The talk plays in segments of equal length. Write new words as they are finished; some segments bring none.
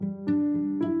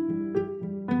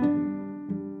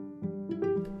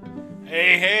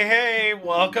Hey,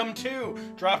 welcome to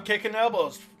Dropkick and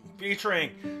Elbows,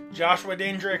 featuring Joshua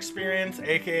Danger Experience,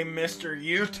 aka Mr.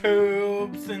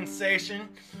 YouTube Sensation,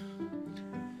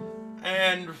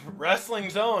 and Wrestling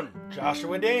Zone,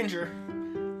 Joshua Danger.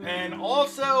 And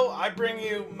also, I bring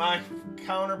you my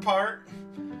counterpart,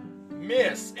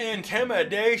 Miss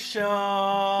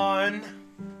Intimidation,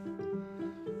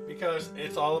 because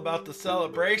it's all about the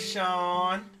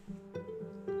celebration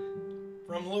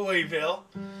from Louisville.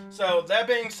 So that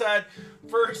being said,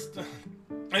 first,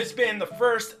 it's been the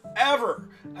first ever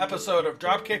episode of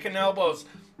Dropkick and Elbows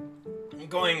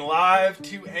going live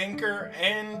to Anchor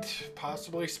and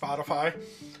possibly Spotify.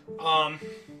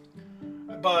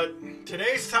 But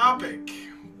today's topic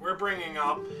we're bringing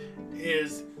up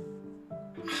is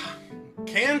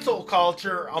cancel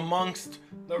culture amongst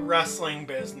the wrestling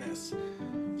business.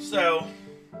 So,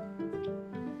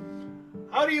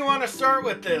 how do you want to start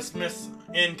with this, Miss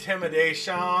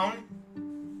Intimidation? I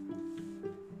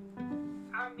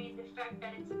mean, the fact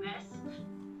that it's a mess.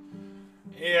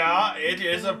 Yeah, it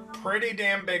is a pretty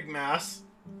damn big mess.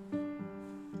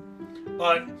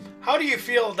 But how do you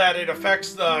feel that it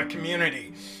affects the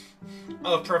community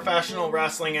of professional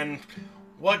wrestling and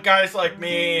what guys like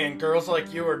me and girls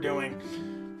like you are doing?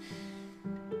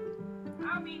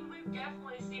 I mean, we've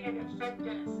definitely seen it affect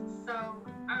us. So,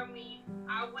 I mean,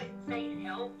 I wouldn't say it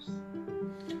helps.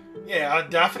 Yeah,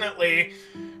 definitely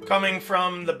coming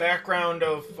from the background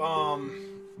of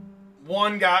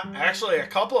one guy, actually a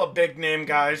couple of big name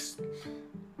guys.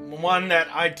 One that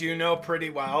I do know pretty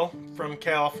well from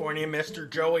California, Mr.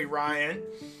 Joey Ryan.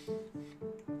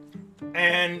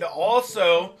 And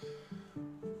also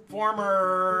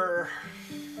former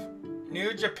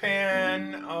New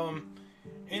Japan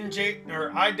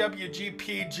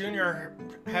IWGP Junior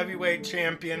Heavyweight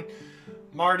Champion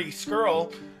Marty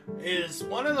Scurll is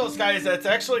one of those guys that's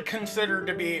actually considered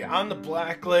to be on the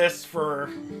blacklist for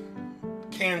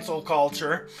cancel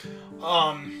culture.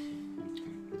 I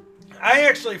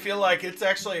actually feel like it's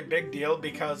actually a big deal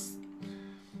because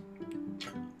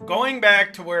going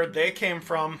back to where they came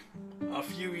from a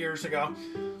few years ago,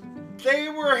 they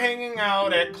were hanging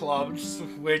out at clubs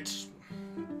which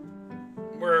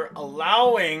were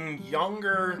allowing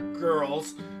younger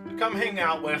girls to come hang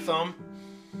out with them.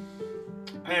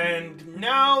 And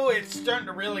now it's starting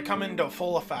to really come into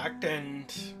full effect, and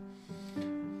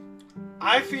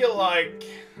I feel like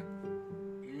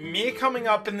me coming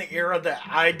up in the era that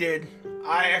I did,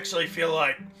 I actually feel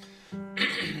like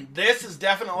this is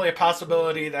definitely a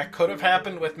possibility that could have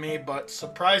happened with me, but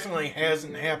surprisingly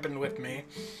hasn't happened with me.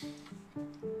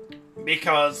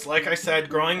 Because, like I said,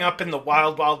 growing up in the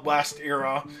Wild Wild West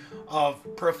era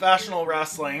of professional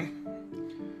wrestling,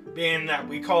 being that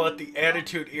we call it the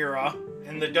Attitude Era,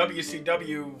 and the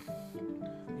WCW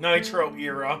Nitro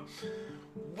era,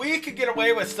 we could get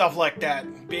away with stuff like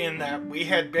that, being that we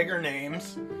had bigger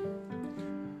names.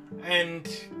 And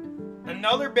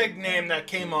another big name that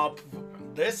came up,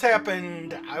 this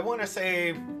happened, I want to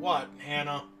say, what,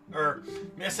 Hannah? Or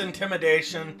Miss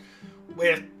Intimidation,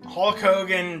 with Hulk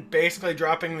Hogan basically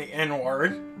dropping the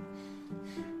N-word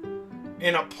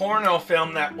in a porno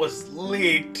film that was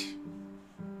leaked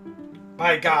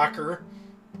by Gawker.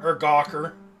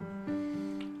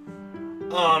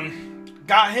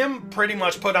 Got him pretty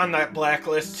much put on that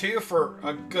blacklist too for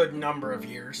a good number of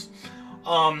years.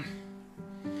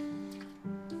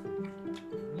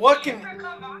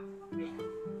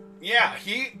 Yeah,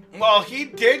 he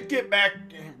did get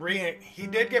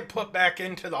put back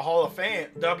into the Hall of Fame,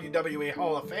 WWE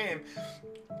Hall of Fame,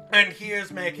 and he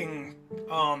is making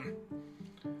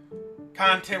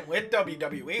content with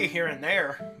WWE here and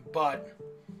there, but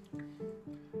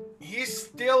he's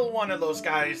still one of those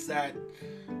guys that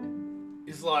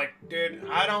is like, dude,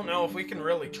 I don't know if we can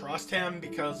really trust him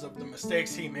because of the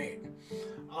mistakes he made.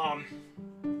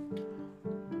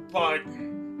 But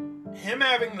him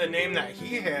having the name that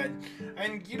he had,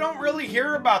 and you don't really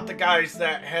hear about the guys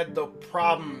that had the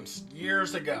problems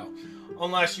years ago,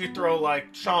 unless you throw like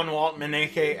Sean Waltman,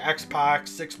 aka X-Pac,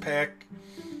 Six-Pack,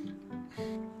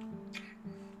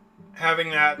 having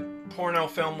that porno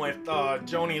film with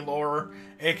Joni Laurer,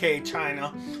 aka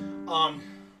China.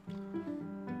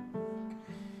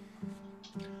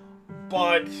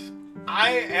 But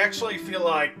I actually feel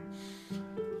like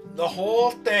the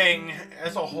whole thing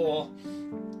as a whole,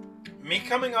 me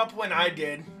coming up when I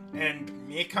did, and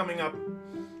me coming up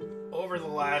over the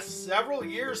last several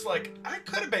years, like, I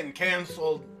could have been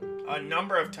canceled a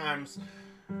number of times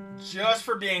just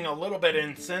for being a little bit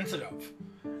insensitive.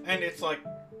 And it's like,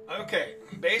 okay,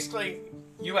 basically,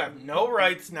 you have no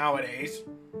rights nowadays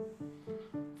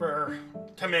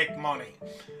to make money.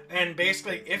 And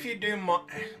basically, if you do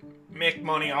make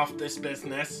money off this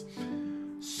business,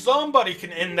 somebody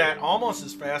can end that almost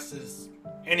as fast as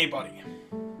anybody.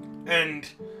 And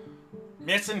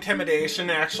Miss Intimidation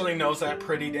actually knows that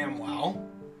pretty damn well.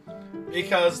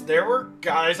 Because there were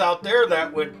guys out there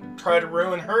that would try to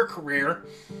ruin her career.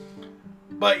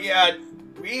 But yet,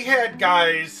 we had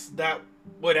guys that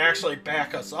would actually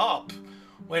back us up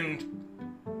when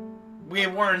we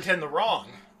weren't in the wrong.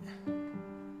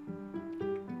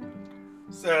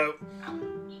 So,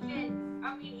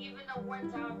 even the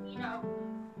one time,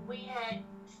 we had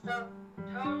stuff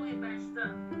totally messed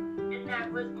up, and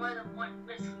that was more than one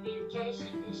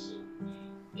miscommunication issue.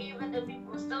 Even the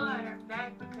people still had our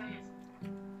back because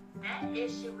that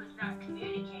issue was not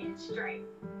communicated straight.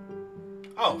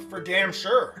 Oh, for damn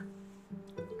sure.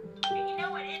 And you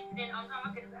know what incident I'm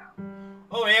talking about?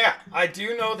 Oh yeah, I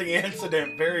do know the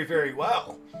incident very, very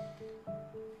well.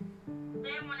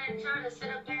 Then when I tried to sit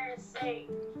up there and say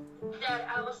that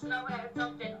Alice Snow had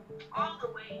something all the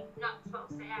way not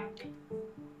supposed to happen.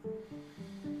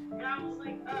 And I was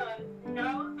like,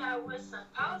 no, that was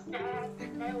supposed to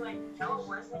happen. They were like, no, it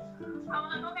wasn't. I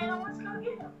was like, okay, then let's go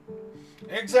get him.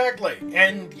 Exactly.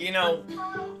 And,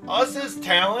 us as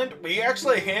talent, we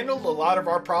actually handled a lot of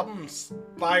our problems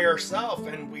by ourselves.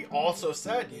 And we also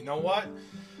said, you know what?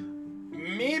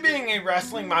 Me being a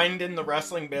wrestling mind in the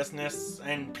wrestling business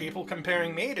and people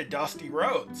comparing me to Dusty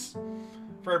Rhodes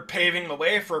for paving the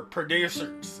way for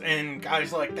producers and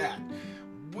guys like that.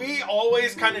 We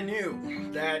always kind of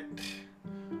knew that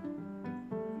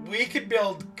we could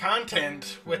build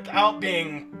content without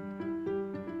being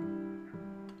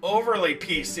overly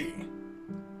PC.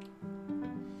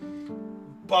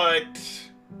 But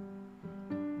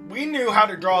we knew how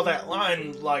to draw that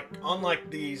line,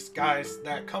 unlike these guys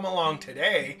that come along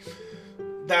today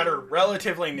that are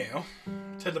relatively new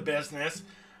to the business.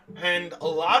 And a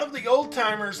lot of the old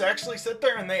timers actually sit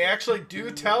there and they actually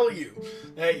do tell you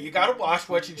that you got to watch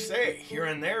what you say here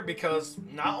and there, because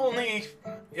not only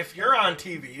if you're on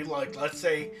TV, like let's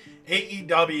say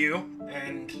AEW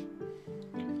and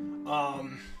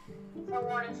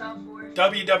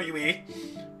WWE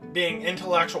being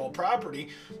intellectual property,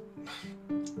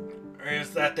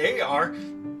 is that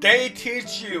they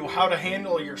teach you how to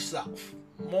handle yourself.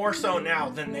 More so now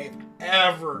than they've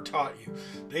ever taught you.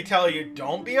 They tell you,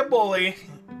 don't be a bully,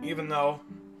 even though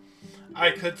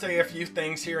I could say a few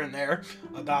things here and there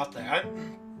about that.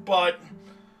 But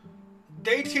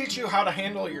they teach you how to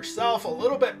handle yourself a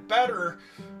little bit better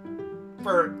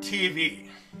for TV.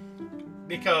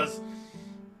 Because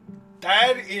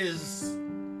that is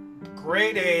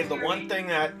grade A, the one thing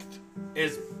that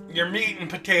is your meat and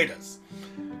potatoes.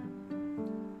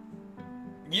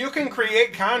 You can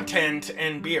create content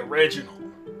and be original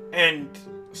and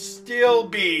still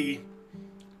be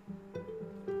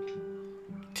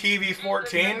TV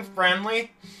 14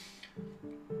 friendly.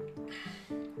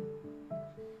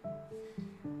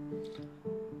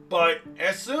 But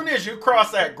as soon as you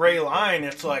cross that gray line,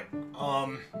 it's like,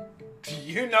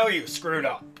 you screwed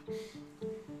up.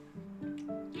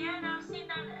 Yeah, and I've seen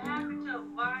that happen to a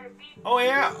lot of people. Oh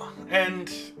yeah, and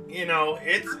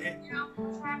it's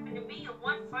happened to me in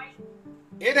one fight.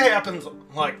 It happens,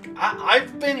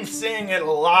 I've been seeing it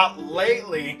a lot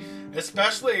lately,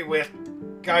 especially with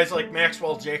guys like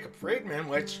Maxwell Jacob Friedman,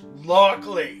 which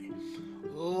luckily,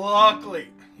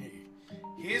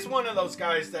 he's one of those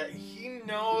guys that he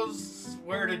knows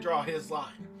where to draw his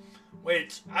line,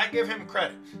 which I give him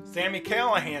credit. Sami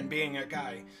Callihan being a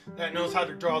guy that knows how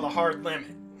to draw the hard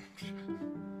limit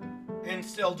and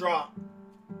still draw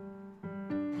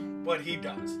what he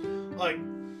does.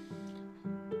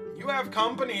 You have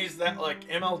companies that like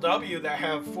MLW that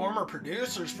have former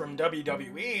producers from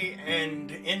WWE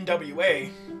and NWA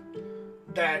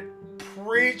that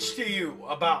preach to you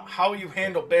about how you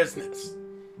handle business.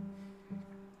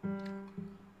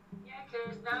 Yeah,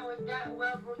 because now with that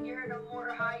level, you're at a more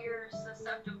higher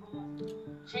susceptible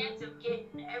chance of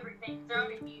getting everything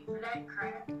thrown at you for that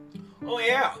crap. Oh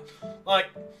yeah,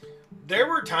 there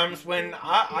were times when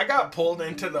I got pulled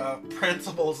into the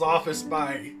principal's office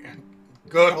by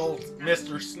good old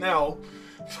Mr. Snell.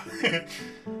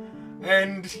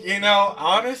 And,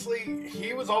 honestly,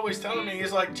 he was always telling me,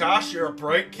 he's like, Josh, you're a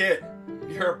bright kid.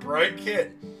 You're a bright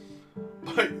kid.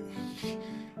 But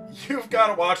you've got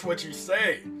to watch what you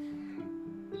say.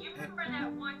 You remember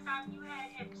that one time you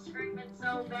had him screaming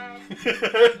so bad?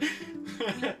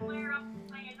 You clear up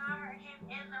and I heard him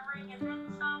in the ring and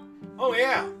then some? Oh,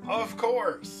 yeah, of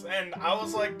course. And I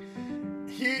was like,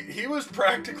 he was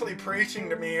practically preaching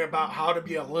to me about how to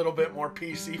be a little bit more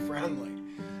PC friendly.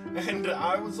 And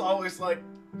I was always like,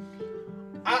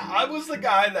 I was the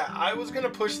guy that I was going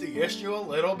to push the issue a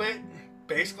little bit,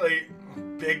 basically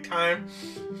big time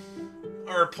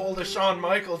or pulled a Shawn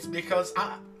Michaels because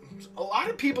a lot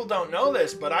of people don't know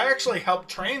this, but I actually helped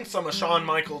train some of Shawn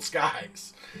Michaels'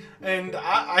 guys. And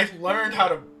I learned how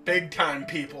to big time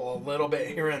people a little bit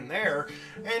here and there.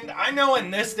 And I know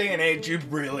in this day and age, you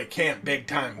really can't big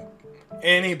time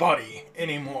anybody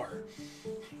anymore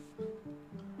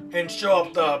and show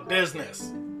up the business.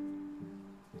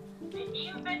 And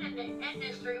you've been in the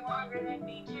industry longer than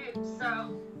me too,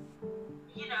 so,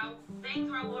 you know, things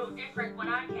were a little different when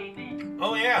I came in.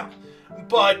 Oh yeah,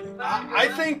 but I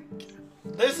think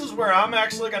this is where I'm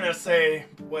actually going to say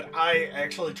what I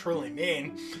actually truly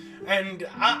mean. And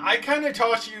I kind of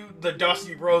taught you the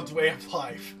Dusty Rhodes way of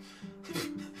life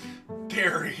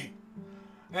theory.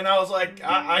 And I was like,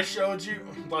 I showed you,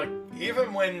 like,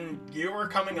 even when you were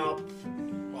coming up,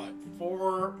 what,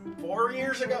 4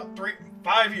 years ago?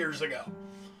 5 years ago.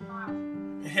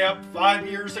 Yep, 5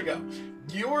 years ago.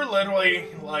 You were literally,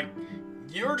 like,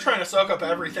 you were trying to soak up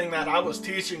everything that I was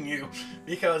teaching you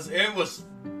because it was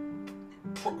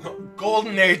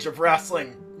golden age of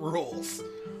wrestling rules.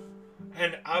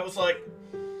 And I was like,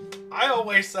 I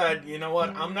always said, you know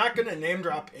what, I'm not going to name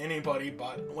drop anybody,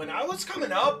 but when I was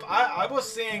coming up, I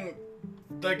was seeing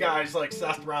the guys like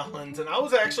Seth Rollins, and I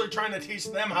was actually trying to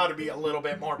teach them how to be a little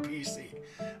bit more PC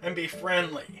and be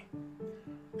friendly.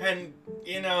 And,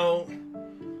 you know,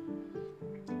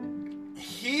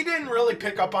 he didn't really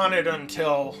pick up on it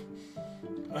until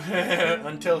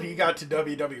he got to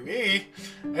WWE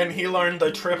and he learned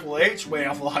the Triple H way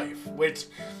of life, which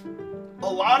a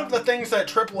lot of the things that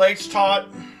Triple H taught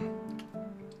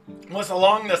was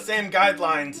along the same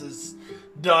guidelines as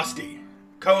Dusty,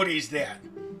 Cody's dad.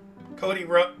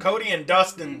 Cody and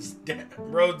Dustin's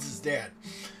Rhodes' dad.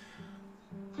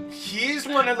 He's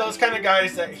one of those kind of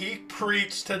guys that he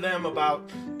preached to them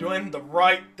about doing the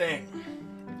right thing.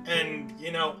 And,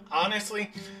 you know,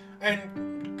 honestly,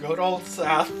 and good old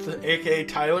Seth, aka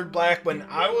Tyler Black, when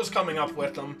I was coming up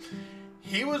with him,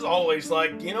 he was always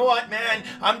like, you know what, man,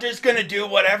 I'm just going to do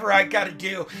whatever I got to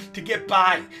do to get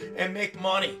by and make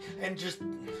money. And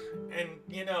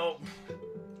you know,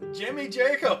 Jimmy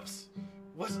Jacobs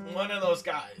was one of those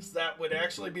guys that would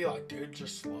actually be like, dude,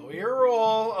 just slow your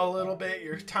roll a little bit.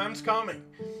 Your time's coming.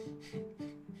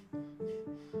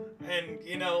 And,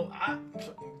 you know,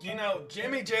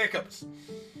 Jimmy Jacobs,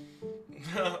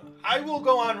 I will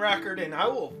go on record and I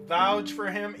will vouch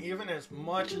for him even as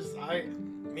much as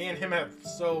me and him have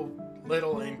so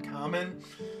little in common.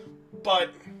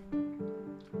 But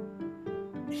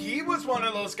he was one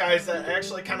of those guys that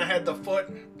actually kind of had the foot,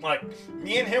 like,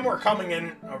 me and him were coming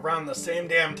in around the same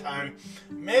damn time,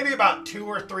 maybe about 2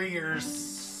 or 3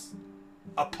 years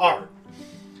apart.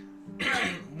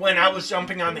 When I was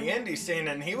jumping on the indie scene,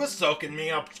 and he was soaking me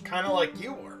up kind of like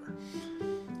you were.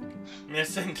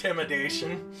 Miss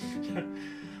Intimidation.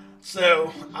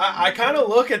 So, I kind of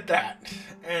look at that,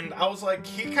 and I was like,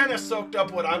 he kind of soaked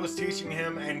up what I was teaching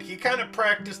him, and he kind of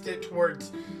practiced it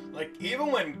towards, like,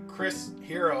 even when Chris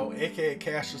Hero, aka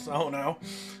Cassius Ohno,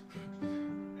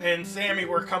 and Sammy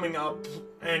were coming up,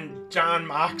 and John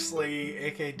Moxley,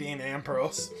 aka Dean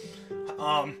Ambrose,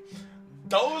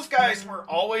 those guys were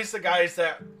always the guys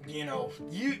that, you know,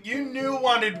 you knew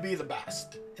wanted to be the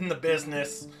best in the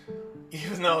business,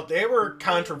 even though they were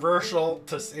controversial,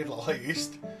 to say the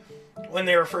least, when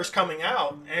they were first coming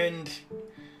out. And,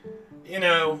 you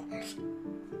know,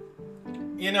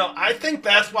 I think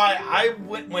that's why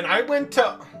when I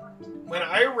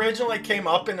originally came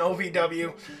up in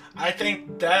OVW, I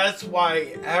think that's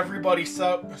why everybody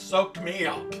soaked me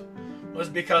up, was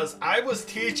because I was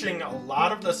teaching a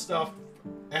lot of the stuff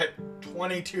at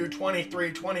 22,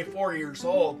 23, 24 years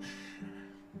old.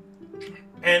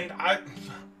 And I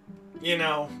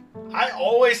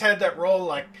always had that role,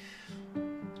 like,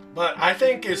 but I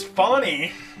think it's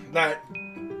funny that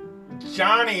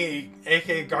Johnny,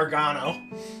 aka Gargano,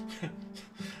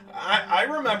 I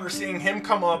remember seeing him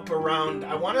come up around,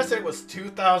 I want to say it was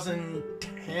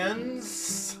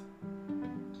 2010s,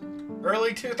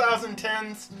 early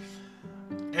 2010s,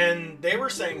 and they were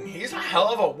saying he's a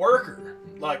hell of a worker,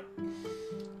 like,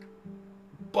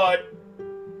 but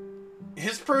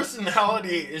his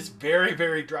personality is very,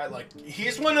 very dry. Like,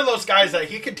 he's one of those guys that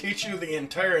he could teach you the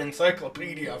entire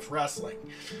encyclopedia of wrestling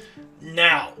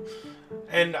now.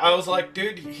 And I was like,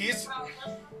 dude, he's...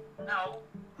 No.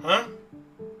 Huh?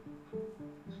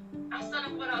 I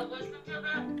said, would I listen to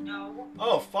that? No.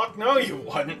 Oh, fuck no, you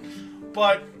wouldn't.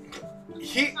 But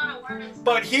he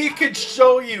could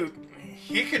show you...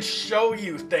 He could show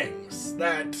you things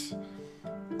that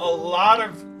a lot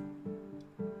of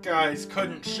guys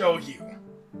couldn't show you.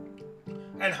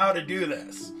 And how to do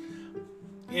this.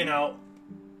 You know,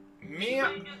 me. You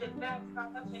knew the best how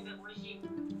much of it was you.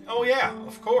 Oh yeah,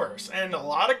 of course. And a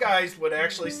lot of guys would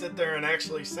actually sit there and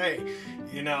actually say,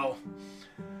 you know,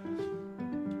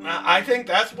 I think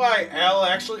that's why Al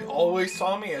actually always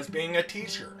saw me as being a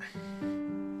teacher.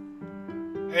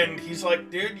 And he's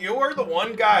like, dude, you are the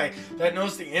one guy that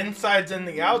knows the insides and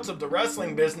the outs of the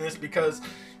wrestling business because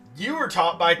you were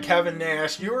taught by Kevin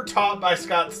Nash, you were taught by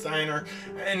Scott Steiner,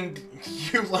 and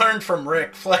you learned from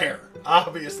Ric Flair,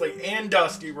 obviously, and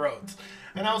Dusty Rhodes.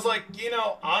 And I was like, you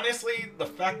know, honestly, the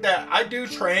fact that I do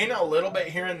train a little bit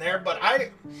here and there, but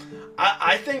I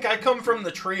think I come from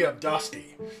the tree of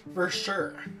Dusty, for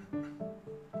sure.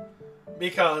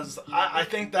 Because I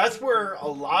think that's where a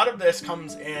lot of this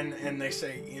comes in, and they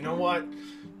say, you know what?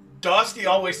 Dusty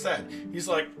always said, he's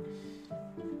like,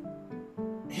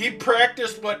 he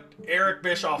practiced what Eric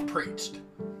Bischoff preached.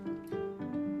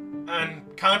 And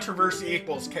controversy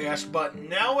equals cash, but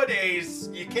nowadays,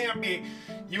 you can't be,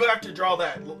 you have to draw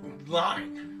that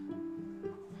line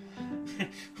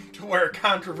to where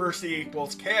controversy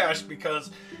equals cash,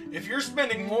 because if you're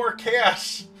spending more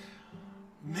cash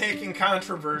making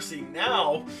controversy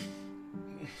now,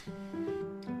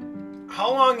 how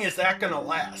long is that going to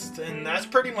last? And that's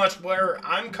pretty much where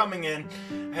I'm coming in,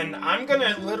 and I'm going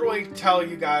to literally tell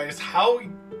you guys how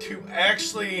to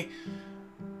actually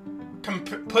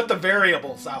put the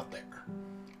variables out there.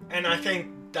 And I think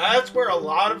that's where a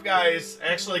lot of guys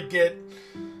actually get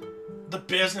the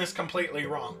business completely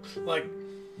wrong. Like,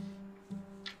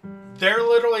 they're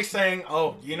literally saying,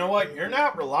 oh, you know what, you're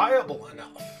not reliable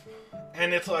enough.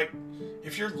 And it's like,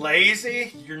 if you're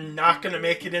lazy, you're not going to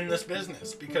make it in this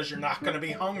business because you're not going to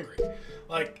be hungry.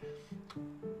 Like,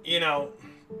 you know,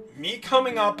 me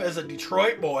coming up as a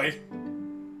Detroit boy,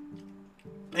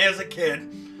 as a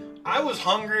kid, I was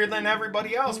hungrier than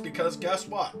everybody else because guess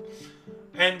what?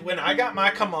 And when I got my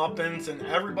comeuppance and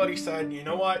everybody said, you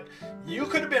know what, you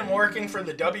could have been working for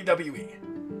the WWE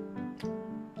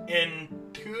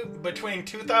between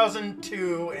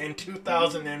 2002 and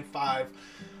 2005.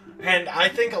 And I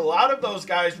think a lot of those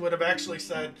guys would have actually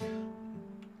said,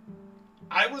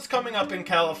 I was coming up in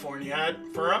California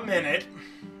for a minute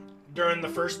during the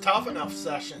first Tough Enough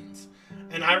sessions.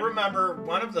 And I remember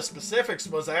one of the specifics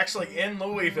was actually in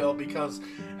Louisville because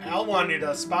Al wanted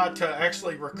a spot to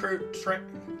actually recruit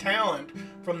talent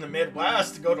from the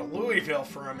Midwest to go to Louisville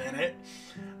for a minute.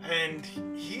 And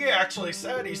he actually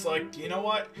said, he's like, you know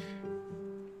what?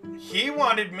 He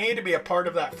wanted me to be a part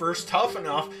of that first Tough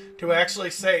Enough to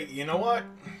actually say, you know what?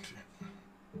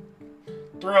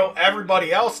 Throw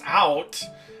everybody else out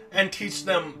and teach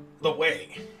them the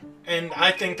way. And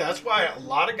I think that's why a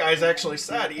lot of guys actually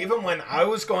said, even when I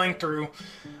was going through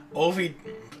OV,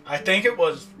 I think it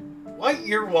was, what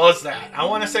year was that? I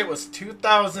want to say it was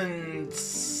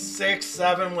 2006,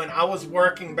 7, when I was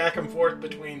working back and forth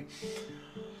between,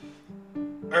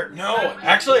 or no,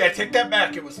 actually I take that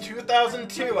back. It was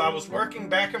 2002. I was working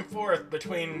back and forth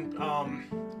between,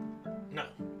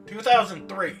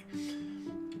 2003.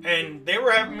 And they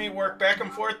were having me work back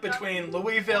and forth between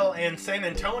Louisville and San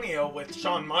Antonio with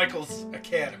Shawn Michaels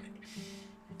Academy.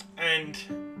 And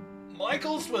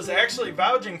Michaels was actually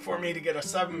vouching for me to get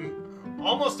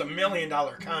almost $1 million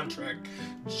contract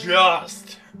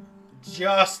just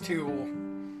to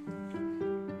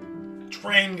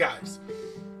train guys.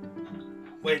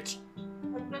 Which,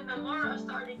 when the Laura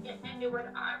started getting into it,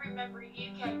 I remember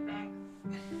you came back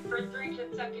for 3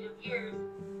 consecutive years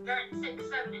during 6,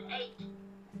 7, and 8.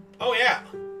 Oh, yeah.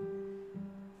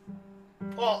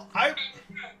 Well,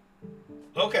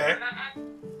 okay. When I had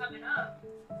coming up,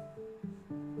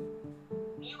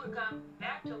 you would come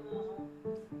back to Louisville.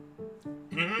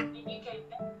 Mm-hmm. And you came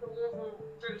back to Louisville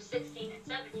through 16 and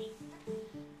 17.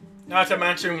 Not to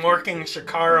mention working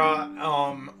Shakara,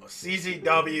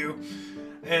 CZW,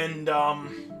 and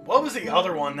what was the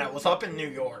other one that was up in New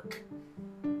York?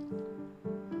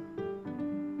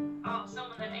 Oh,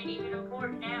 someone that ain't even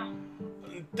important now.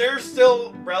 They're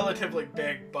still relatively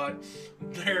big, but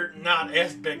they're not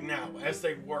as big now as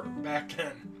they were back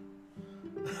then.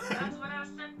 That's what I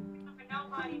said.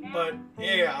 Nobody now. But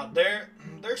yeah, they're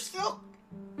still.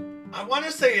 I want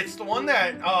to say it's the one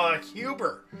that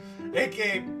Huber,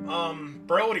 aka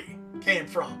Brody, came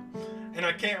from, and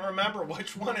I can't remember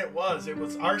which one it was. It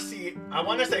was RC. I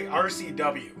want to say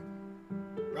RCW,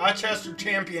 Rochester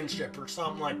Championship or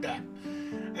something like that.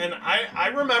 And I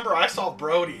remember I saw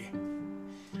Brody.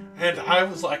 And I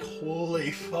was like,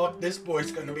 holy fuck, this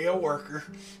boy's gonna be a worker.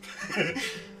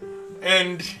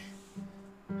 And,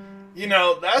 you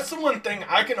know, that's the one thing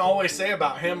I can always say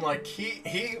about him. Like,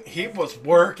 he was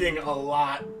working a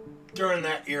lot during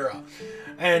that era.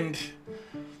 And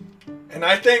And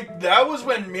I think that was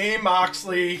when me,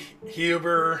 Moxley,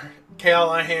 Huber,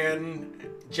 Callahan,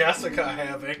 Jessica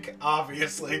Havoc,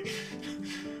 obviously,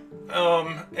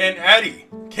 and Eddie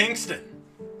Kingston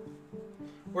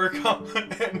were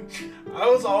coming. And I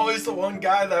was always the one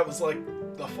guy that was like,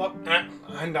 the fuck,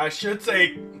 and I should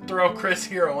say throw Chris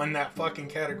Hero in that fucking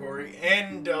category.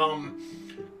 And,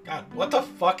 God, what the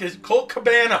fuck is Colt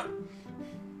Cabana?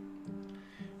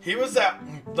 He was that,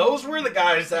 those were the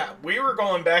guys that we were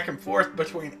going back and forth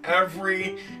between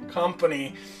every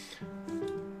company.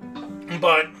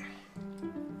 But,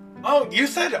 oh, you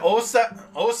said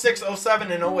 06,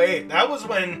 07, and 08. That was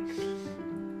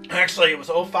when, actually, it was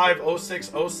 05,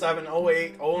 06, 07,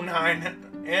 08,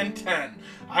 09, and 10.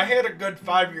 I had a good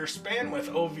 5-year span with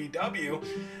OVW,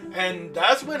 and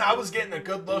that's when I was getting a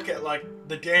good look at, like,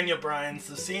 the Daniel Bryans,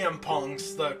 the CM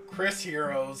Punks, the Chris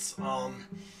Heroes.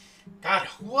 God,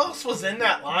 who else was in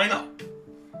that lineup?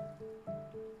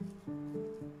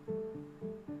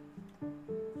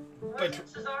 But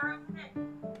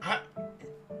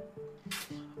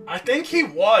I think he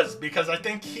was, because I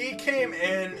think he came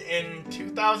in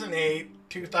 2008,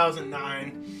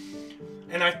 2009.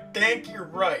 And I think you're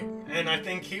right. And I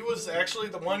think he was actually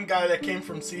the one guy that came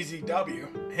from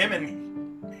CZW. Him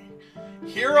and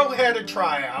Hero had a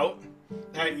tryout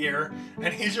that year,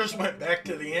 and he just went back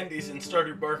to the Indies and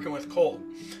started working with Colt.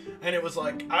 And it was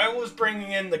like, I was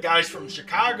bringing in the guys from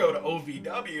Chicago to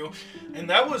OVW, and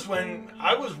that was when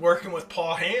I was working with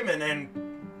Paul Heyman, and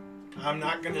I'm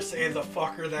not going to say the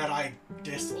fucker that I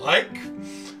dislike,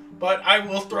 but I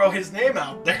will throw his name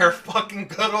out there. Fucking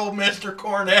good old Mr.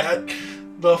 Cornette.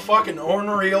 The fucking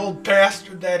ornery old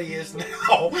bastard that he is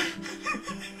now.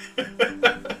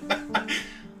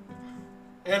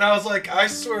 And I was like, I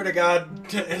swear to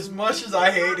God, as much as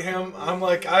I hate him, I'm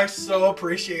like, I so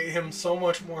appreciate him so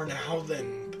much more now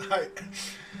than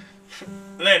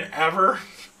ever.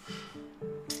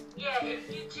 Yeah, and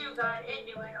you two got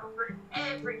into it over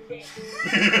everything.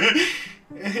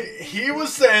 He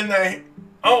was saying that,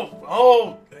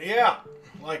 oh, yeah,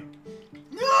 like,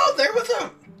 no, there was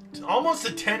almost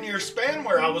a 10-year span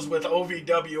where I was with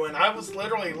OVW, and I was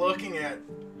literally looking at,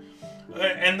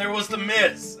 and there was The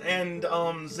Miz and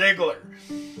Ziggler.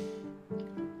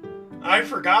 I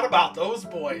forgot about those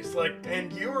boys, like,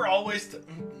 and you were always,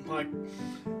 like,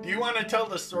 do you want to tell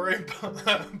the story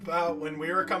about when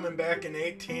we were coming back in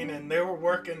 18 and they were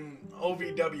working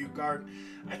OVW Garden?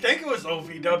 I think it was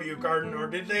OVW Garden, or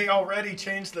did they already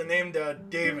change the name to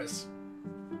Davis?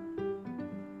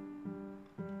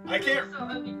 I can't.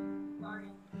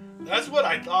 That's what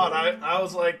I thought. I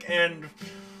was like, and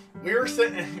we were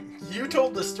sitting, you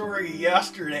told the story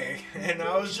yesterday, and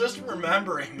I was just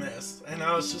remembering this, and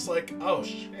I was just like, oh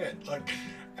shit, like,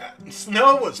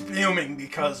 Snow was fuming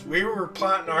because we were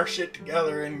plotting our shit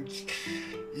together, and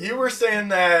you were saying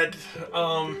that,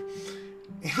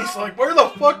 he's like, where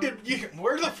the fuck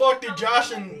did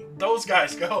Josh and those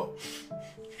guys go?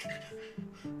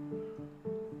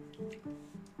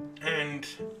 And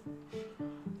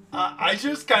I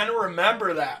just kind of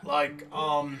remember that, like,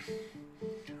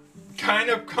 kind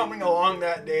of coming along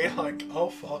that day, like, oh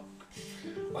fuck,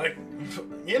 like,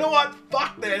 you know what,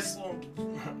 fuck this,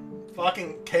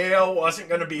 fucking KO wasn't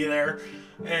gonna be there,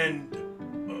 and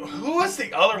who was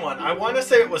the other one? I want to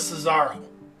say it was Cesaro,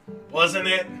 wasn't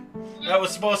it? That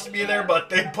was supposed to be there, but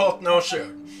they both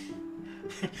no-showed.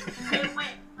 It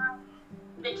went from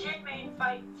the 10-man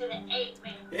fight to the 8-man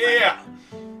fight. Yeah.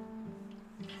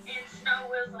 And Snow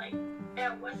was like,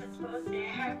 that wasn't supposed to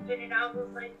happen, and I was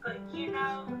like, but you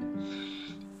know,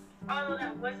 although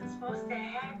that wasn't supposed to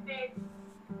happen,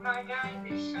 my guy,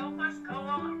 the show must go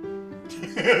on.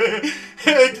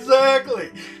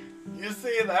 Exactly. You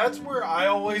see, that's where I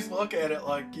always look at it,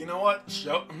 like, you know what,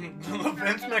 the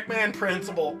Vince McMahon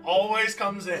principle always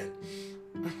comes in.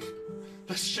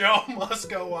 The show must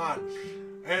go on.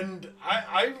 And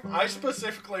I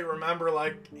specifically remember,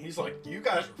 like, he's like, you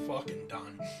guys are fucking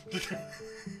done.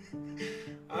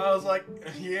 I was like,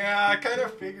 yeah, I kind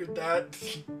of figured that.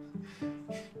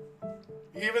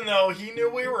 Even though he knew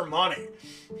we were money.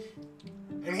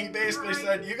 And he basically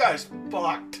said, you guys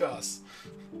fucked us.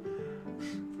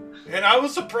 And I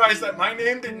was surprised that my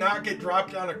name did not get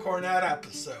dropped on a Cornette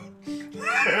episode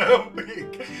that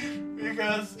week.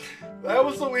 Because that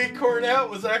was the week Cornette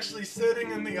was actually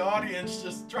sitting in the audience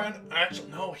just trying to...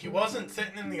 Actually, no, he wasn't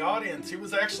sitting in the audience. He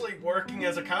was actually working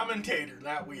as a commentator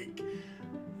that week.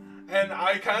 And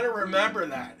I kind of remember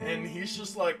that. And he's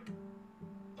just like,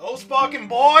 those fucking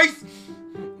boys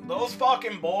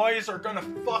are gonna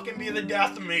fucking be the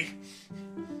death of me.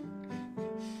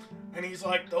 And he's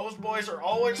like, those boys are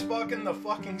always fucking the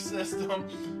fucking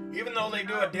system. even though they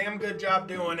do a damn good job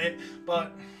doing it,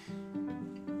 but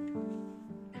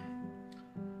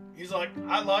he's like,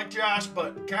 I like Josh,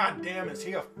 but goddamn, is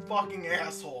he a fucking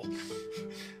asshole?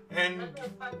 And the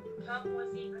fight to come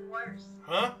was even worse.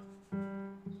 huh?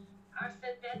 I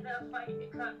said that the fight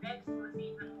to come next was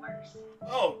even worse.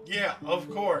 Oh yeah, of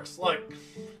course. Like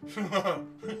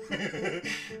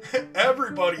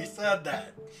everybody said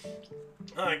that.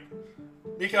 Like,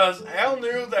 because Al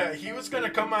knew that he was gonna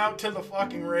come out to the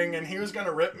fucking ring and he was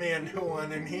gonna rip me a new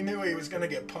one, and he knew he was gonna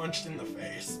get punched in the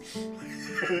face.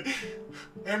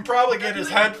 And probably get his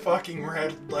head fucking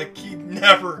red like he'd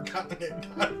never gotten it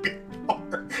done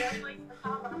before. Just like the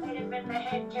time I hit him in the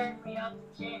head, carried me out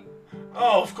the gym.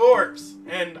 Oh, of course.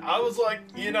 And I was like,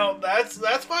 you know, that's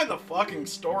why the fucking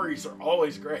stories are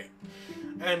always great.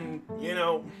 And, you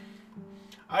know,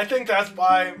 I think that's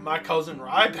why my cousin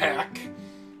Ryback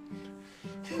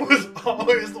was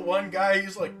always the one guy.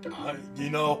 He's like, you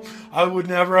know, I would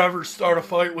never ever start a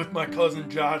fight with my cousin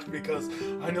Josh because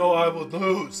I know I would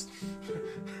lose.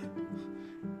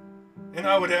 And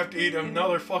I would have to eat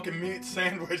another fucking meat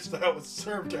sandwich that was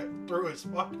served through his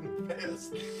fucking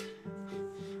fist.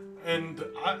 And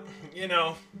you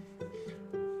know,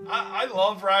 I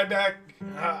love Ryback.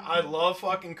 I love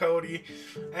fucking Cody.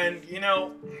 And, you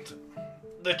know,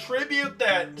 the tribute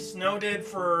that Snow did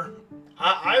for,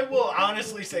 I will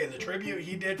honestly say the tribute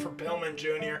he did for Pillman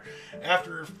Jr.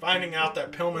 after finding out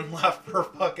that Pillman left for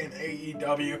fucking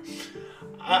AEW,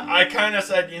 I kind of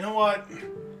said, you know what?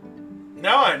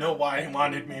 Now I know why he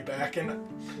wanted me back. And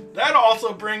that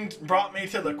also brought me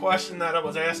to the question that I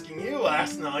was asking you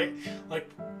last night. Like,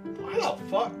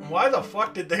 why the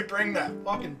fuck did they bring that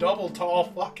fucking double tall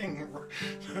fucking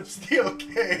steel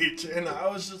cage? And I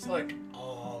was just like,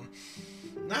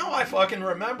 now I fucking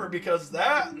remember, because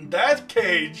that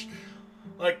cage,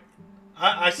 like,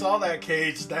 I saw that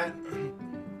cage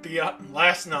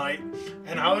last night,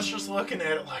 and I was just looking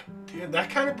at it like, dude,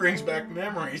 that kind of brings back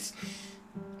memories.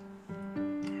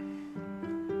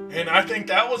 And I think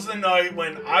that was the night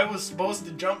when I was supposed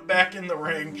to jump back in the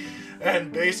ring,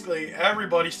 and basically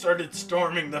everybody started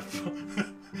storming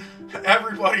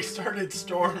everybody started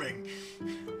storming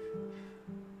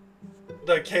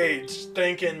the cage,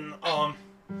 thinking,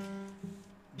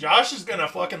 Josh is gonna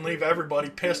fucking leave everybody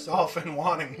pissed off and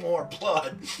wanting more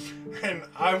blood. And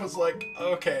I was like,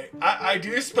 okay. I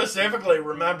do specifically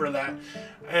remember that,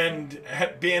 and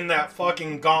being that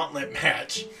fucking gauntlet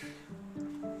match.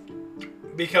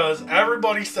 Because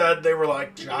everybody said, they were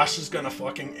like, Josh is gonna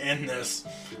fucking end this.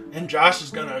 And Josh is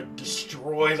gonna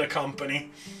destroy the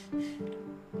company.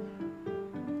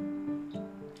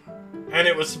 And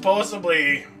it was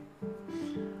supposedly...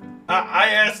 I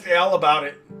asked Al about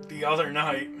it the other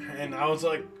night, and I was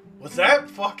like, was that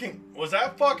fucking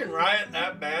riot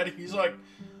that bad? He's like,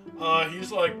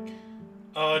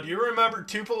 do you remember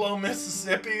Tupelo,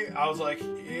 Mississippi? I was like,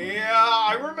 yeah,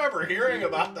 I remember hearing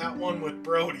about that one with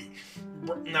Brody.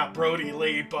 Not Brody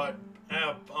Lee, but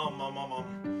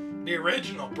the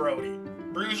original Brody,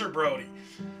 Bruiser Brody,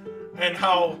 and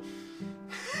how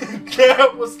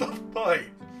that was the fight.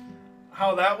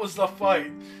 How that was the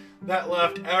fight that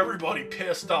left everybody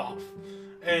pissed off,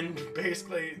 and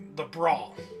basically the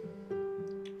brawl,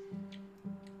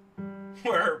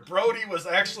 where Brody was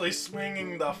actually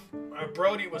swinging the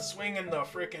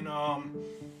freaking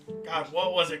God,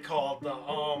 what was it called? The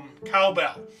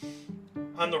cowbell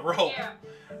on the rope. Yeah.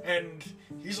 And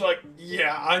he's like,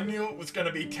 yeah, I knew it was going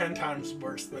to be 10 times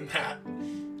worse than that.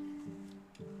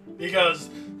 Because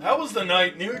that was the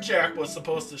night New Jack was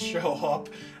supposed to show up,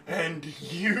 and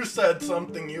you said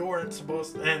something you weren't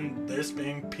supposed to, and this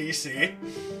being PC.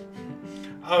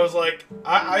 I was like,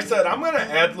 I said, I'm going to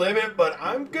ad-lib it, but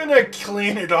I'm going to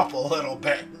clean it up a little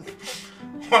bit.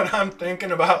 What I'm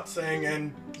thinking about saying,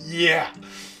 and yeah.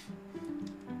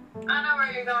 I know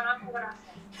where you're going. I know what I said.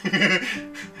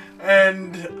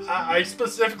 And I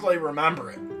specifically remember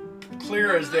it.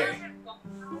 Clear as day.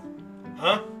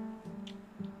 Huh?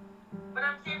 But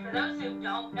I'm saying, for those who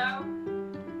don't know,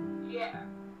 yeah.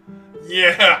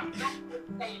 Yeah.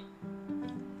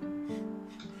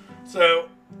 So,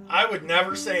 I would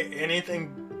never say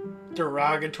anything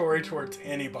derogatory towards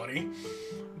anybody,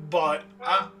 but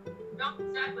don't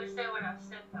exactly say what I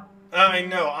said, though. I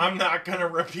know, I'm not gonna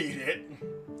repeat it.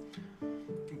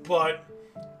 But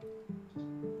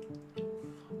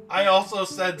I also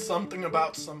said something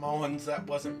about Samoans that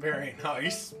wasn't very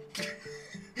nice.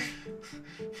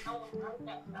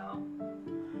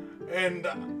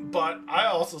 But I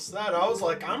also said, I was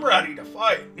like, I'm ready to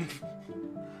fight.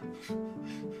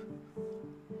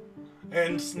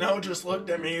 And Snow just looked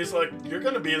at me. He's like, "You're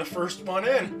gonna be the first one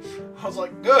in." I was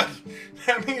like, "Good.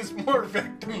 That means more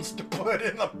victims to put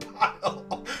in the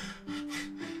pile."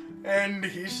 And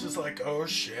he's just like, "Oh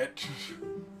shit."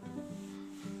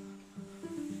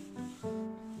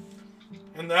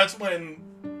 And that's when,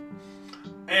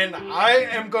 and I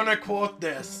am gonna quote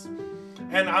this,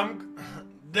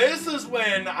 this is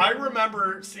when I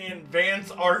remember seeing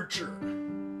Vance Archer,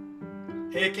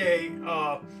 aka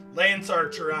Lance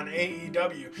Archer on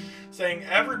AEW, saying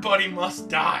everybody must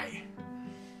die.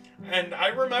 And I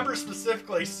remember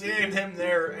specifically seeing him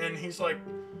there, and he's like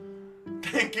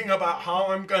thinking about how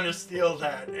I'm gonna steal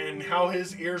that, and how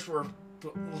his ears were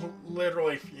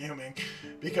literally fuming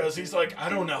because he's like, "I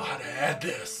don't know how to add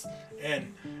this,"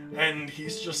 and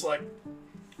he's just like,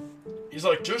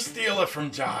 "Just steal it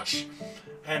from Josh."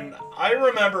 And I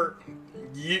remember,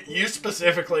 you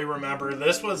specifically remember,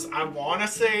 this was, I want to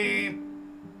say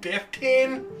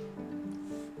 15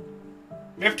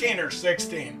 or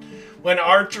 16, when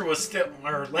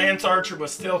Lance Archer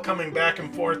was still coming back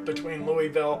and forth between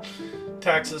Louisville,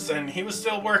 Texas, and he was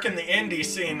still working the indie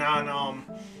scene on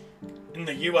in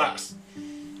the U.S.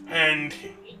 And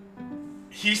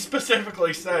he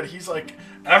specifically said, he's like,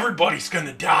 "Everybody's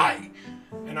gonna die."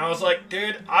 And I was like,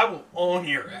 "Dude, I will own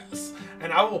your ass.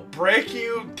 And I will break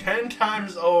you 10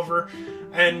 times over."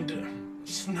 And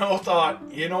Snow thought,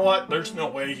 "You know what? There's no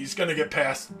way he's gonna get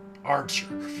past Archer."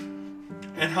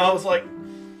 And I was like,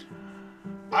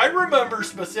 I remember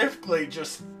specifically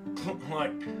just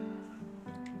like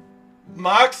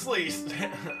Moxley,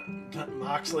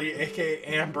 aka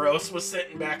Ambrose, was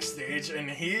sitting backstage,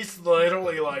 and he's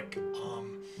literally like,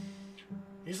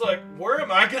 he's like, "Where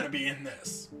am I gonna be in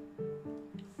this?"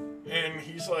 And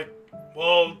he's like,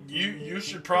 "Well, you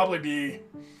should probably be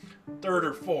 3rd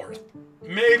or 4th,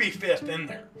 maybe 5th in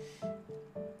there."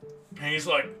 And he's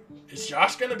like, "Is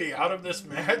Josh gonna be out of this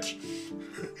match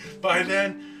by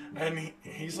then?" And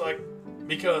he's like,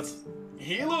 because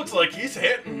he looks like he's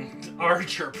hitting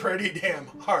Archer pretty damn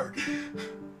hard.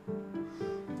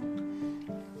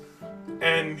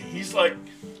 And he's like,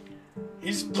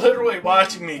 he's literally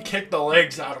watching me kick the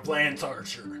legs out of Lance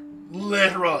Archer.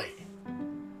 Literally.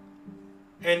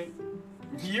 And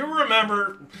you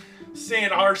remember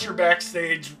seeing Archer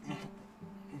backstage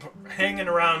hanging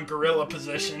around gorilla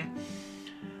position,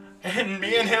 and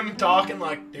me and him talking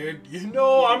like, "Dude, you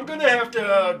know, I'm gonna have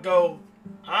to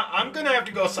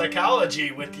go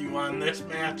psychology with you on this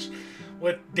match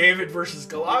with David versus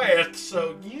Goliath,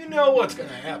 so you know what's gonna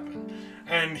happen."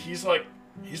 And he's like,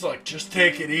 "Just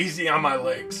take it easy on my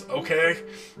legs, okay?"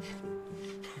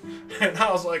 And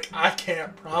I was like, "I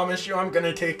can't promise you I'm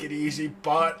gonna take it easy,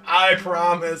 but I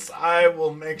promise I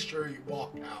will make sure you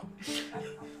walk out."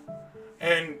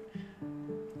 And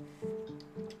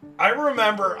I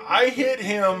remember I hit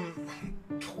him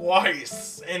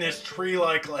twice in his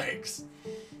tree-like legs.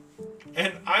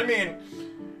 And I mean,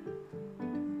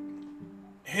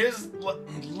 his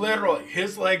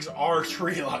legs are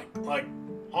tree-like, like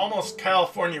almost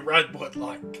California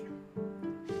redwood-like.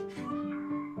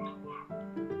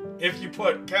 If you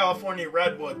put California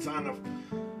redwoods on a...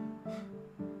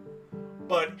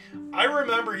 But I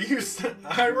remember you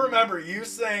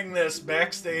saying this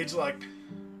backstage, like,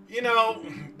 "You know,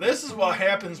 this is what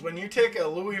happens when you take a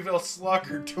Louisville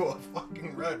Slugger to a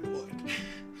fucking redwood."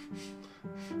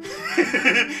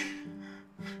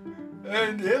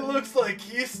 And it looks like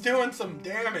he's doing some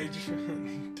damage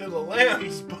to the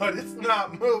limbs, but it's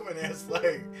not moving his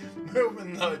leg,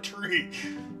 moving the tree.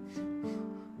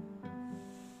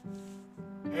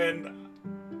 And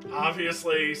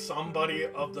obviously somebody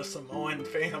of the Samoan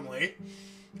family,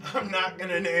 I'm not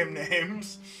gonna name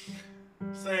names,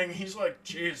 saying, he's like,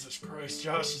 "Jesus Christ,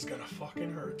 Josh is gonna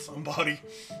fucking hurt somebody."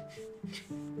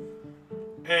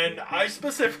 And I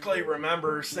specifically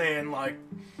remember saying, like,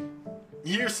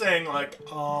 you saying, like,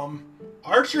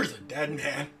 "Archer's a dead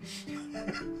man."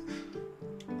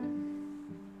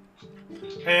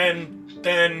 And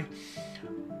then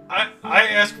I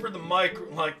asked for the mic,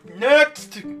 like,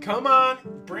 "Next, come on,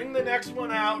 bring the next one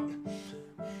out."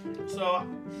 So,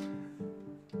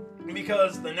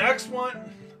 because the next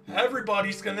one,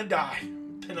 everybody's gonna die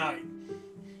tonight.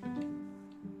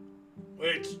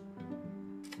 Which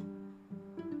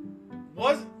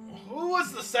who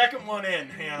was the second one in,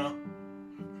 Hannah?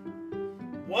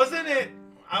 Wasn't it,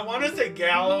 I want to say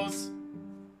Gallows?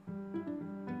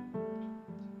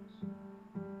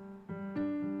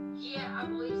 Yeah, I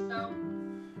believe so.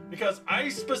 Because I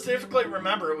specifically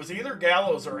remember it was either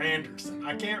Gallows or Anderson.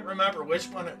 I can't remember which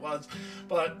one it was.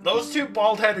 But those two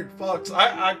bald-headed fucks,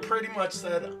 I pretty much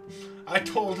said, I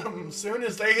told them as soon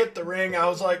as they hit the ring, I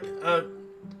was like,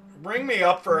 bring me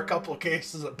up for a couple of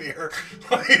cases of beer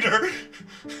later.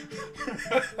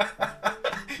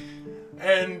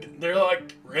 And they're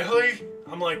like, really?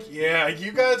 I'm like, yeah,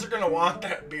 you guys are going to want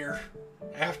that beer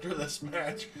after this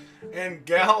match. And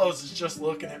Gallows is just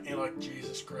looking at me like,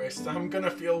 Jesus Christ, I'm going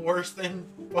to feel worse than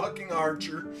fucking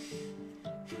Archer.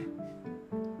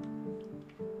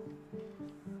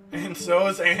 And so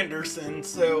is Anderson.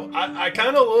 So I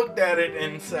kind of looked at it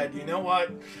and said, you know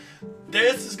what?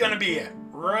 This is going to be it.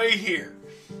 Right here.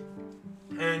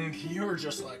 And you were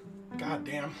just like, God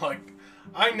damn, like,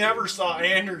 I never saw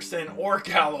Anderson or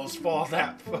Gallows fall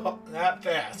that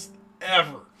fast.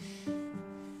 Ever.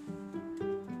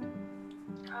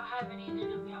 I haven't either,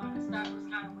 to be honest. That was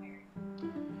kind of weird.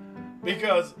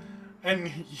 Because,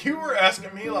 and you were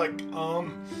asking me, like,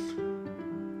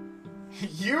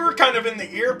 you were kind of in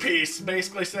the earpiece,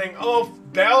 basically saying, oh,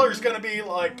 Balor's going to be,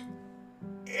 like,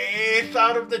 8th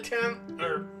out of the 10,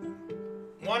 or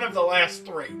one of the last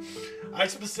 3. I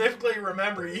specifically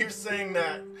remember you saying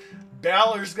that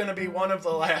Balor's going to be one of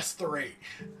the last 3.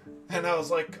 And I was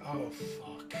like, oh,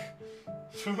 fuck.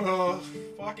 Oh,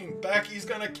 fucking Becky's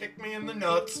going to kick me in the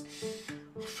nuts.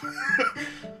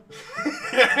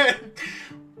 And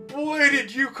boy,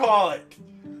 did you call it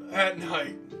at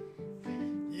night.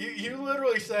 You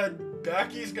literally said,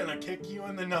 Becky's going to kick you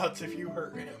in the nuts if you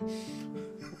hurt him.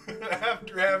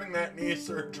 After having that knee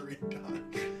surgery done.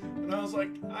 And I was like,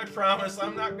 I promise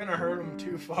I'm not going to hurt him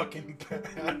too fucking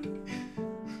bad.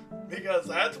 Because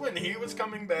that's when he was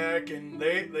coming back, and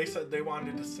they said they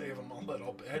wanted to save him a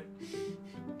little bit.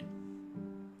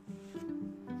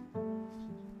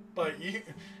 But you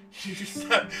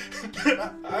said,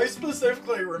 I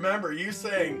specifically remember you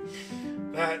saying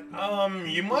that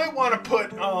you might want to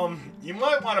put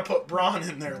Braun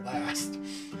in there last.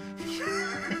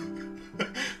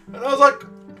 And I was like,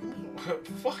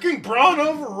 fucking Braun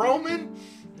over Roman?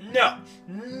 No.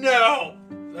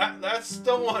 That's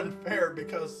still unfair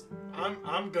because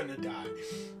I'm gonna die.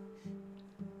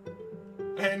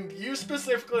 And you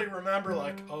specifically remember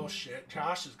like, oh shit,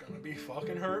 Josh is gonna be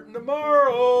fucking hurting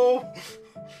tomorrow.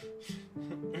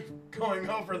 Going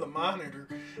over the monitor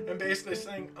and basically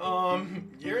saying,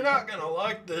 you're not gonna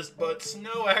like this, but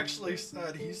Snow actually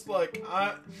said, he's like,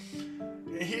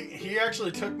 he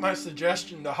actually took my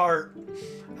suggestion to heart.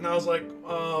 And I was like,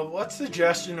 what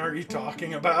suggestion are you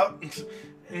talking about?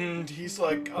 And he's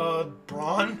like,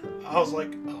 Braun? I was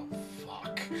like, oh,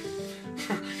 fuck.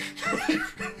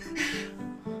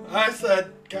 I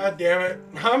said, God damn it,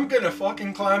 I'm gonna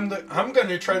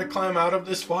try to climb out of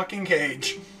this fucking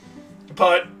cage.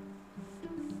 But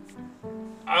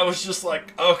I was just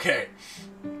like, okay,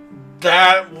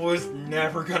 that was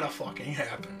never gonna fucking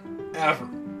happen. Ever.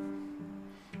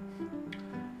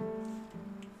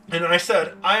 And I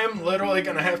said, I am literally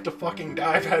gonna have to fucking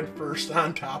dive head first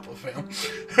on top of him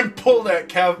and pull that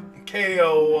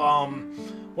KO,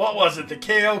 what was it? The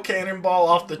KO cannonball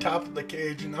off the top of the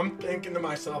cage. And I'm thinking to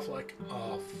myself like,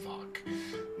 oh fuck,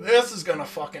 this is gonna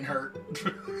fucking hurt.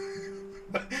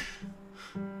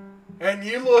 And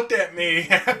you looked at me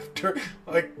after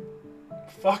like,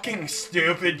 fucking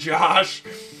stupid Josh.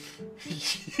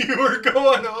 You were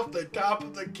going off the top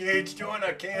of the cage doing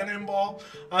a cannonball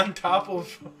on top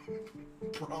of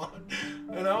Braun.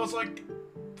 And I was like,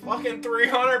 fucking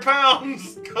 300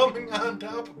 pounds coming on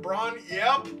top of Braun.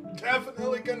 Yep,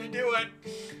 definitely gonna do it.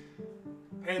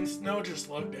 And Snow just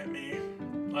looked at me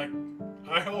like,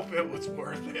 I hope it was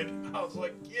worth it. I was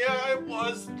like, yeah, it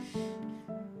was.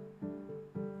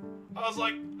 I was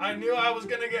like, I knew I was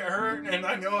gonna get hurt, and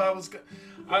I knew I was gonna...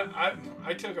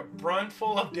 I took a brunt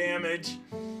full of damage.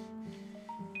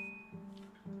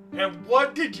 And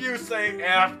what did you say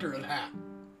after that?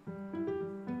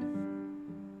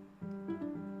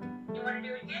 You want to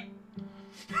do it again?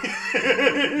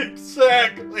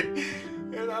 Exactly.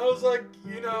 And I was like,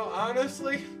 you know,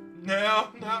 honestly, no,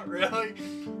 not really.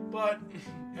 But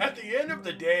at the end of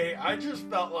the day, I just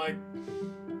felt like,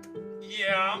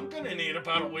 yeah, I'm gonna need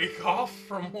about a week off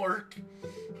from work.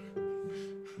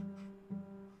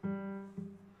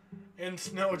 And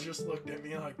Snow just looked at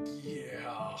me like,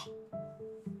 yeah.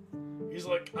 He's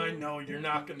like, I know you're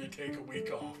not gonna take a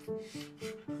week off.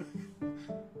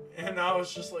 And I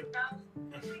was just like,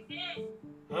 No, you did.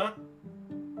 huh?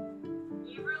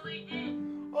 You really did.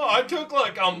 Oh, I took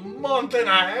like a month and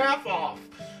a half off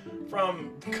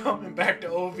from coming back to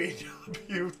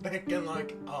OVW thinking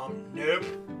like, nope.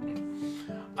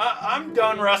 I'm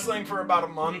done wrestling for about a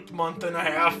month and a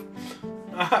half.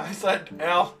 I said,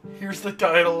 Al, here's the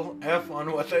title. Have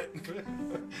fun with it.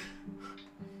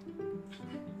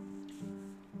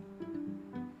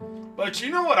 But you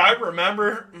know what I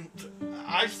remember?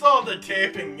 I saw the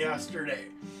taping yesterday.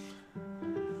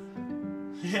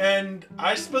 And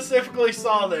I specifically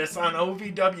saw this on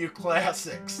OVW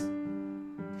Classics.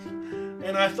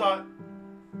 And I thought,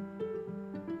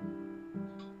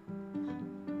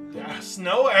 yeah,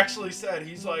 Snow actually said,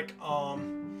 he's like,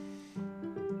 I'm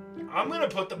gonna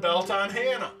put the belt on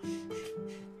Hannah.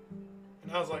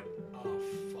 And I was like, oh,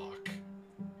 fuck.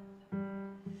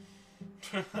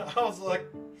 I was like,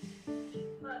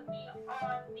 Put me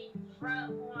on the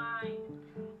front line.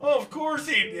 oh, of course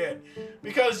he did.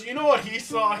 Because you know what he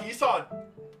saw? He saw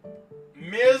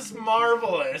Ms.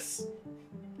 Marvelous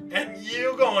and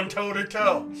you going toe to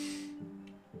toe.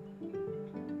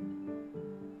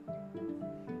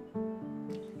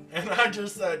 And I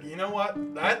just said, you know what?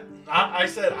 I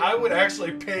said I would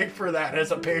actually pay for that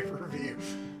as a pay-per-view.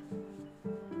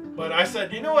 But I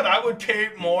said, you know what? I would pay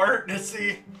more to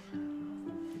see.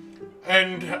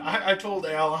 And I told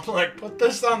Al, I'm like, put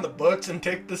this on the books and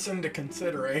take this into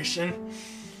consideration.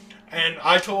 And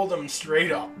I told him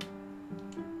straight up,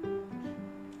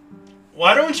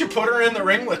 why don't you put her in the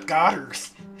ring with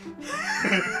Godders?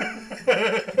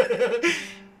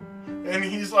 And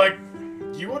he's like,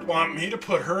 you would want me to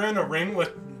put her in a ring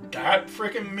with that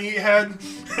freaking meathead?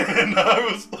 And I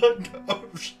was like, oh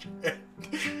shit.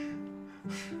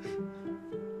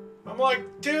 I'm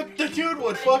like, dude, the dude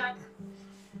would fuck.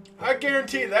 I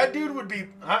guarantee that dude would be.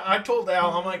 I told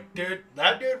Al, I'm like, dude,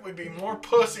 that dude would be more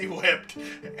pussy whipped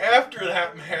after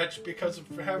that match because of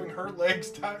having her legs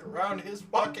tied around his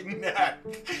fucking neck.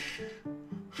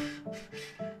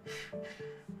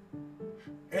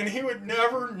 And he would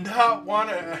never not want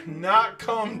to not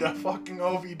come to fucking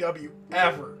OVW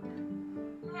ever.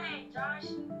 Hey, Josh.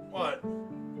 What?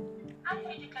 I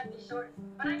hate to cut this short,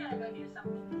 but I gotta go do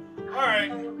something.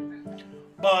 Alright.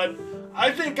 But I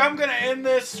think I'm going to end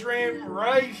this stream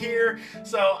right here.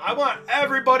 So I want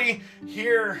everybody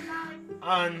here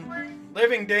on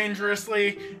Living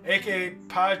Dangerously, aka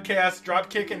podcast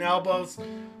Dropkick and Elbows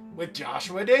with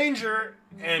Joshua Danger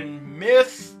and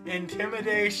Miss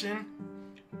Intimidation,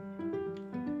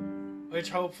 which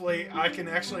hopefully I can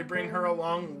actually bring her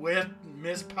along with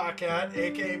Miss Pocket,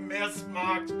 aka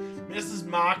Mrs.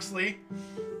 Moxley,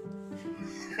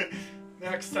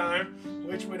 next time,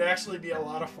 which would actually be a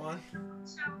lot of fun.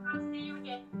 So I'll see you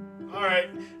again. Alright,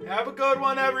 have a good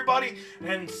one, everybody,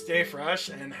 and stay fresh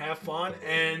and have fun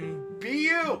and be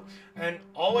you. And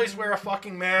always wear a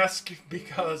fucking mask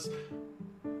because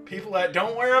people that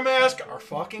don't wear a mask are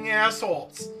fucking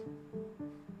assholes.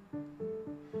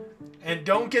 And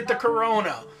don't get the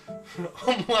corona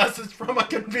unless it's from a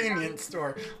convenience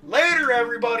store. Later,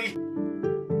 everybody.